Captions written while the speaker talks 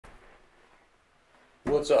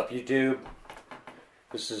What's up, YouTube?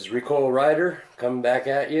 This is Recoil Rider coming back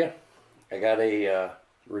at you. I got a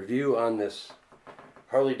review on this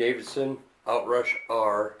Harley Davidson OutRush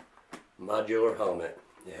R modular helmet.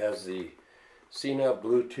 It has the Cena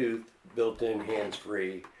Bluetooth built-in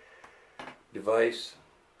hands-free device,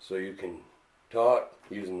 so you can talk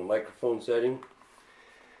using the microphone setting.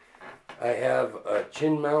 I have a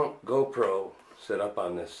chin mount GoPro set up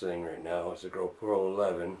on this thing right now. It's a GoPro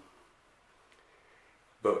 11.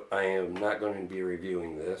 But I am not going to be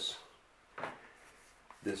reviewing this.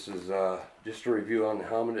 This is just a review on the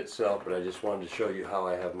helmet itself, but I just wanted to show you how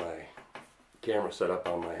I have my camera set up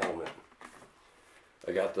on my helmet.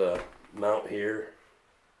 I got the mount here.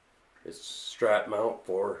 It's strap mount,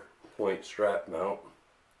 4-point strap mount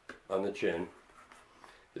on the chin.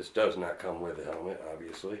 This does not come with the helmet,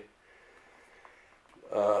 obviously.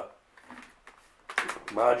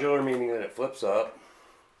 Modular, meaning that it flips up.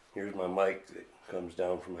 Here's my mic that comes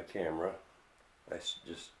down from my camera. I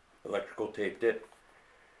just electrical taped it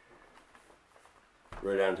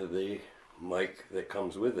right onto the mic that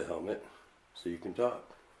comes with the helmet so you can talk.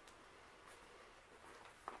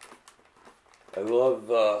 I love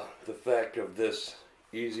the fact of this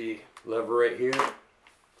easy lever right here.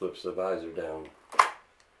 Flips the visor down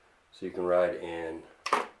so you can ride in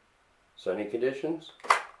sunny conditions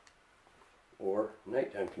or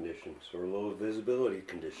nighttime conditions or low visibility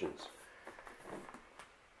conditions.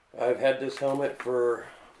 I've had this helmet for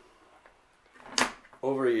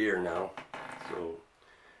over a year now, so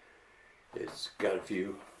it's got a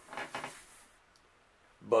few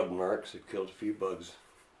bug marks. It killed a few bugs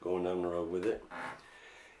going down the road with it.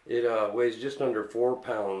 It weighs just under 4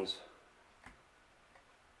 pounds.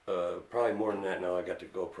 Probably more than that now I got the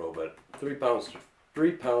GoPro, but 3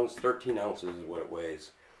 pounds 13 ounces is what it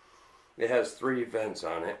weighs. It has 3 vents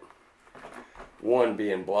on it, one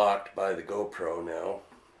being blocked by the GoPro now,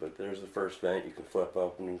 but there's the first vent you can flip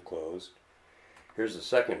open and closed. Here's the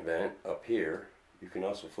second vent up here. You can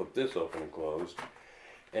also flip this open and closed.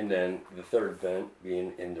 And then the third vent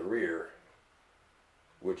being in the rear,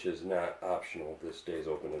 which is not optional. This stays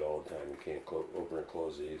open at all the time. You can't open or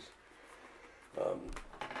close these.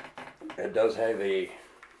 It does have a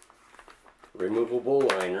removable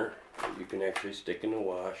liner that you can actually stick in the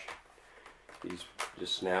wash. These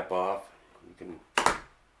just snap off. You can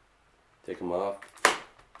take them off,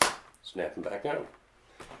 snap them back on.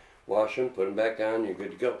 Wash them, put them back on, you're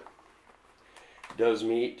good to go. It does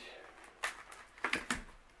meet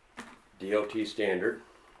DOT standard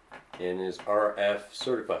and is RF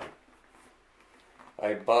certified.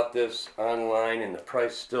 I bought this online and the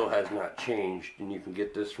price still has not changed, and you can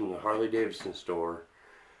get this from the Harley Davidson store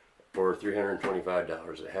for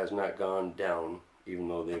 $325. It has not gone down, even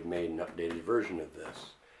though they've made an updated version of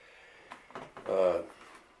this. Of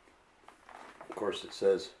course, it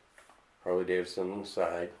says Harley Davidson on the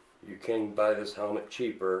side. You can buy this helmet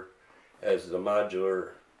cheaper as the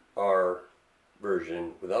Modular R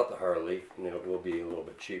version without the Harley, and it will be a little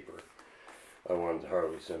bit cheaper. I wanted the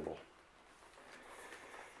Harley symbol.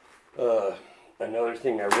 Another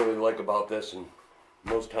thing I really like about this, and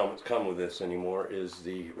most helmets come with this anymore, is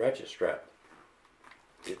the ratchet strap.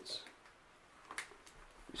 You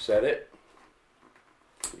set it,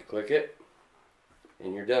 you click it,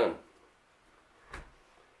 and you're done.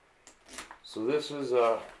 So this is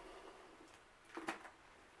how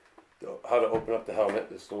to open up the helmet.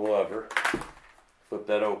 This little lever, flip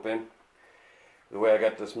that open. The way I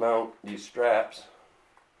got this mount, these straps,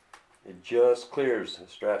 it just clears. The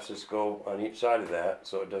straps just go on each side of that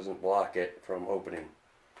so it doesn't block it from opening.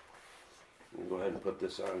 Let me go ahead and put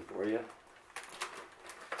this on for you.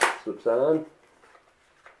 Slips on.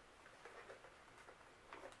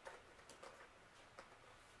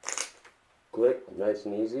 Click, nice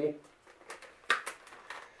and easy.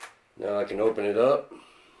 Now I can open it up,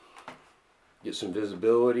 get some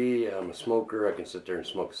visibility. I'm a smoker, I can sit there and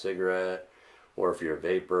smoke a cigarette, or if you're a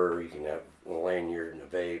vapor, you can have a lanyard and a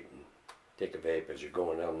vape, and take a vape as you're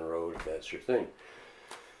going down the road if that's your thing.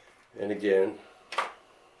 And again,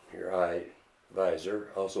 your eye visor,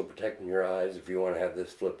 also protecting your eyes if you want to have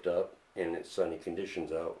this flipped up and it's sunny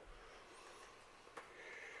conditions out.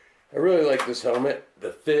 I really like this helmet.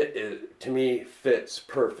 The fit, to me, fits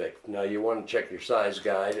perfect. Now you want to check your size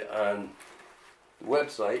guide on the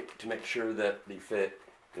website to make sure that the fit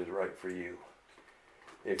is right for you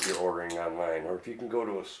if you're ordering online, or if you can go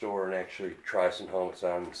to a store and actually try some helmets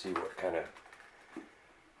on and see what kind of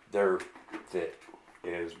their fit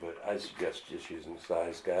is. But I suggest just using the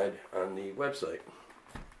size guide on the website.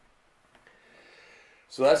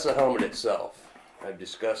 So that's the helmet itself. I've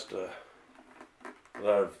discussed a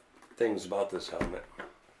lot of things about this helmet.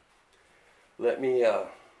 let me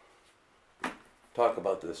talk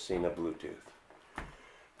about the Sena Bluetooth.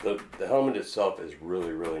 The helmet itself is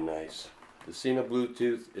really nice. The Sena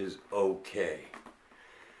Bluetooth is okay.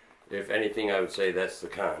 If anything, I would say that's the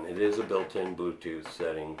con. It is a built-in Bluetooth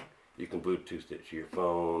setting. You can Bluetooth it to your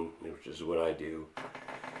phone, which is what I do.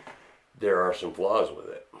 There are some flaws with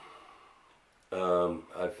it.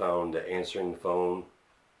 I found that answering the phone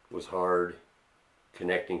was hard.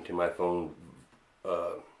 Connecting to my phone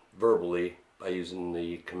verbally by using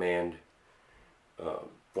the command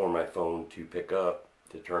for my phone to pick up,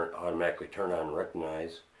 to automatically turn on and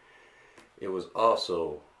recognize. It was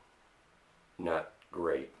also not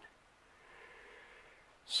great.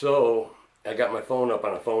 So I got my phone up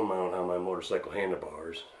on a phone mount on my motorcycle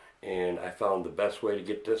handlebars, and I found the best way to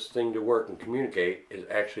get this thing to work and communicate is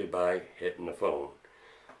actually by hitting the phone.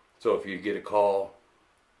 So if you get a call,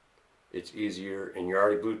 it's easier, and you're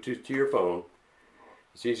already Bluetooth to your phone,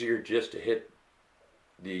 it's easier just to hit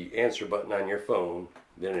the answer button on your phone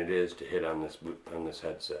than it is to hit on this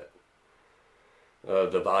headset.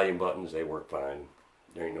 The volume buttons, they work fine.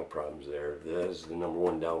 There ain't no problems there. That's the number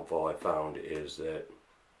one downfall I found, is that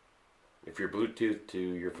if you're Bluetooth to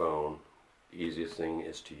your phone, the easiest thing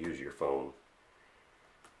is to use your phone.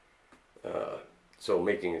 So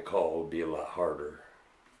making a call would be a lot harder.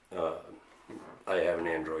 I have an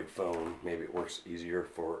Android phone. Maybe it works easier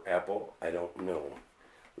for Apple. I don't know.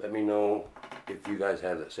 Let me know if you guys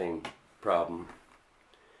have that same problem,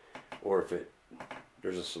 or if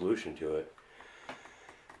there's a solution to it.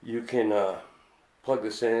 You can plug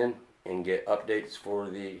this in and get updates for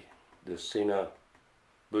the Sena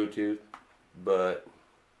Bluetooth, but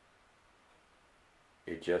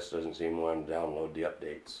it just doesn't seem to want to download the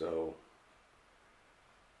updates, so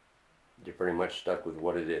you're pretty much stuck with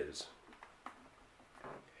what it is.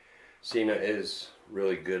 Sena is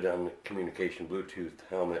really good on the communication Bluetooth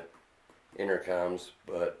helmet intercoms,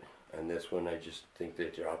 but on this one I just think they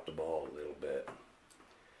dropped the ball a little bit.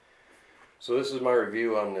 So this is my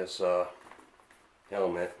review on this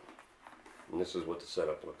helmet, and this is what the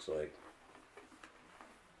setup looks like.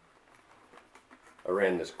 I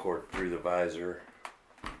ran this cord through the visor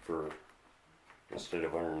instead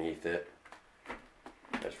of underneath it.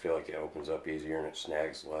 I just feel like it opens up easier and it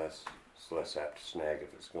snags less. It's less apt to snag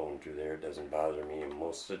if it's going through there. It doesn't bother me, and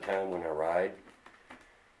most of the time when I ride,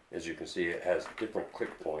 as you can see, it has different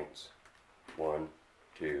click points. 1,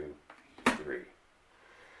 2, 3.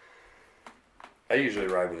 I usually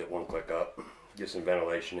ride with it one click up. Get some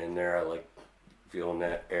ventilation in there. I like feeling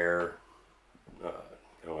that air. I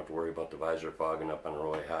don't have to worry about the visor fogging up on a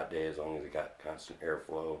really hot day as long as it got constant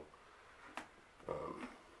airflow.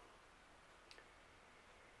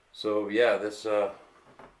 So yeah, this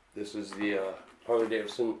is the Harley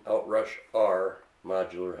Davidson OutRush R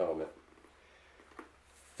modular helmet.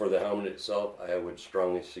 For the helmet itself, I would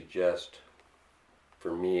strongly suggest,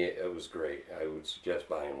 for me it was great. I would suggest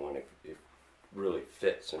buying one if it really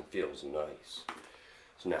fits and feels nice.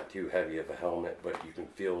 It's not too heavy of a helmet, but you can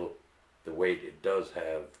feel the weight it does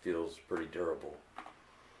have feels pretty durable.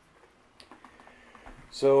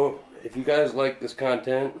 So if you guys like this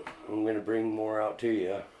content, I'm going to bring more out to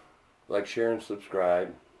you. Like, share, and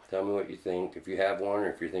subscribe. Tell me what you think. If you have one,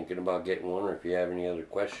 or if you're thinking about getting one, or if you have any other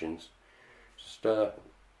questions, just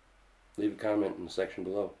leave a comment in the section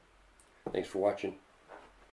below. Thanks for watching.